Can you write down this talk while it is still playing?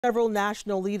Several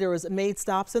national leaders made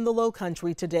stops in the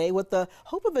Lowcountry today with the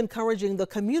hope of encouraging the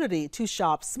community to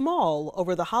shop small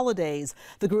over the holidays.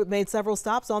 The group made several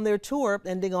stops on their tour,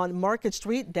 ending on Market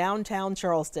Street, downtown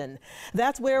Charleston.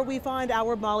 That's where we find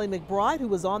our Molly McBride, who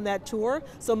was on that tour.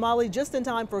 So Molly, just in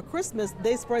time for Christmas,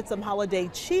 they spread some holiday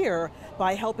cheer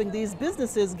by helping these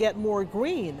businesses get more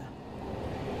green.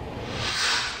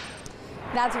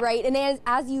 That's right. And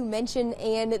as you mentioned,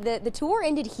 and the tour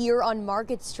ended here on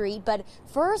Market Street. But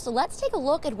first, let's take a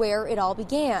look at where it all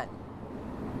began.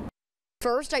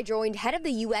 First, I joined head of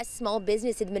the U.S. Small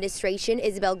Business Administration,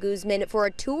 Isabel Guzman, for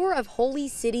a tour of Holy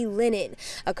City Linen,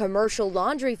 a commercial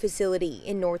laundry facility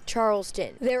in North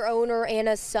Charleston. Their owner,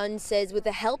 Anna's son, says with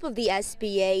the help of the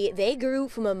SBA, they grew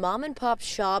from a mom-and-pop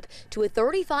shop to a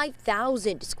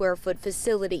 35,000 square foot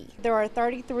facility. There are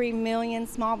 33 million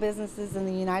small businesses in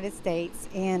the United States,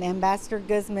 and Ambassador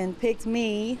Guzman picked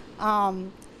me,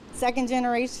 second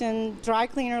generation dry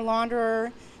cleaner,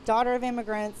 launderer, daughter of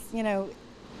immigrants,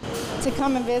 to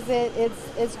come and visit.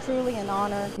 It's truly an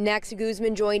honor. Next,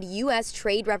 Guzman joined U.S.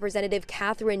 Trade Representative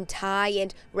Catherine Tai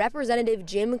and Representative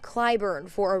Jim Clyburn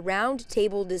for a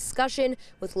roundtable discussion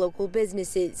with local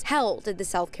businesses held at the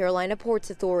South Carolina Ports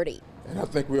Authority. And I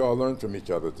think we all learned from each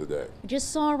other today. I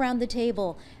just saw around the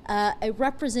table a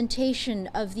representation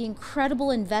of the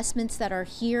incredible investments that are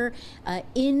here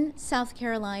in South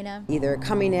Carolina. Either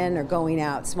coming in or going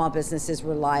out, small businesses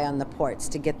rely on the ports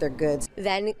to get their goods.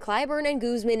 Then Clyburn and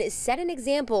Guzman set an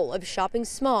example of shopping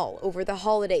small over the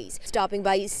holidays, stopping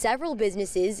by several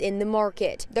businesses in the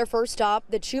market. Their first stop,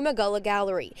 the Chuma Gullah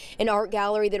Gallery, an art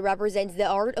gallery that represents the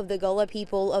art of the Gullah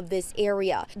people of this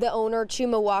area. The owner,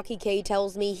 Chuma Wakike,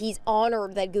 tells me he's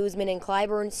honored that Guzman and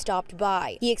Clyburn stopped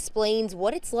by. He explains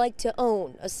what it's like to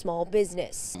own a small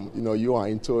business. You are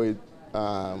into it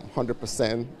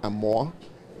 100% and more,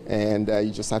 and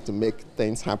you just have to make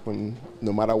things happen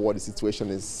no matter what the situation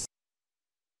is.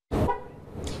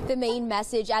 The main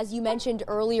message, as you mentioned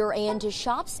earlier, and to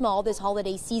shop small this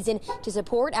holiday season to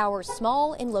support our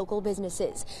small and local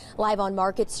businesses. Live on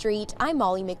Market Street, I'm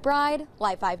Molly McBride,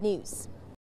 Live 5 News.